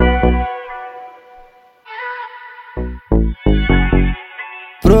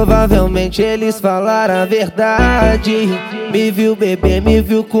Provavelmente eles falaram a verdade. Me viu beber, me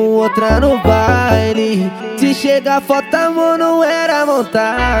viu com outra no baile. Se chegar foto, amor, não era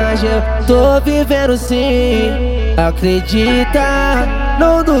montagem. Eu tô vivendo sim, acredita,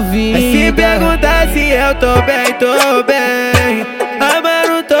 não duvida. Mas se perguntar se eu tô bem,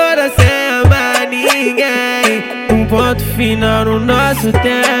 amando toda sem amar ninguém. Um ponto final no nosso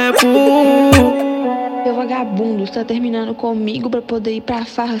tempo. Seu vagabundo, você tá terminando comigo pra poder ir pra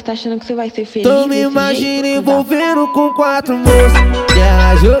farra. Você tá achando que você vai ser feliz? Tô me imagino envolvendo com 4 moças, e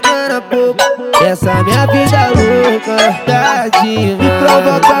ela jogando a pouco. Essa minha vida louca, tadinha. Me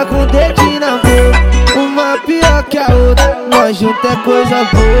provoca com o dedinho na boca, uma pior que a outra. Nós juntos é coisa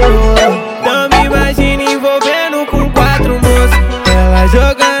boa. Tô me imagino envolvendo com 4 moças, ela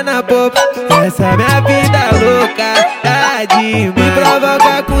jogando a popa. Essa minha vida louca, tadinha. Me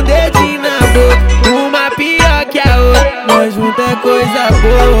provoca com o dedinho na boca, uma pior que a outra. Nós juntos é coisa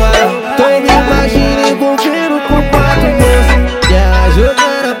boa. Tô me imagino envolvendo com 4 moças, e ela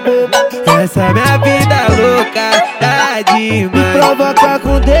jogando a pouco. Essa minha vida louca, tadinha. Me provoca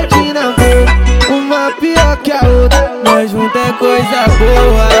com o dedinho na boca, uma pior que a outra. Nós juntos é coisa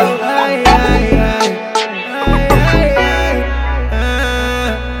boa. Ai, ai, ai.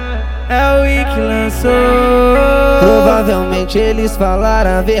 É o I que lançou. Provavelmente eles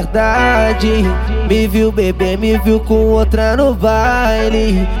falaram a verdade. Me viu beber, me viu com outra no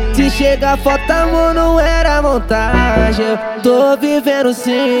baile. Se chegar foto, amor, não era montagem. Eu tô vivendo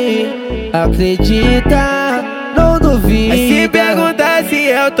sim, acredita, não duvida. Mas se perguntar se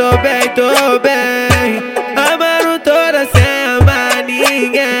eu tô bem, amando toda sem amar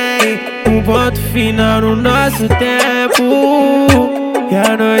ninguém. Um ponto final no nosso tempo, e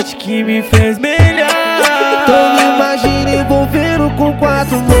a noite que me fez melhor. Tô me imagino envolvendo com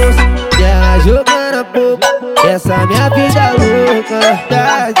 4 moças, e ela jogando a pouco. Essa minha vida louca,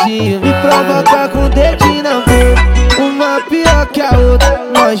 tadinha. Me provoca com o dedinho na boca, uma pior que a outra.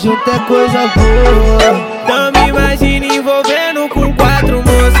 Nós juntos é coisa boa. Tô me imagino envolvendo com 4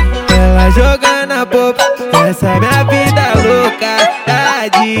 moças, ela jogando a popa. Essa minha vida louca,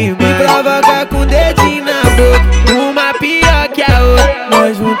 tadinha. Me provoca com o dedinho na boca, uma pior que a outra.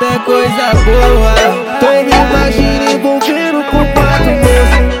 Nós juntos é coisa boa. Tô me imagino envolvendo com 4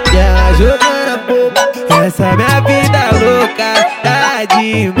 moças, e ela jogando a pouco. Essa minha vida louca,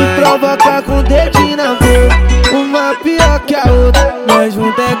 tadinha. Me provoca com o dedinho na boca, uma pior que a outra. Nós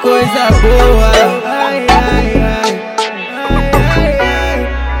juntos é coisa boa. Ai, ai,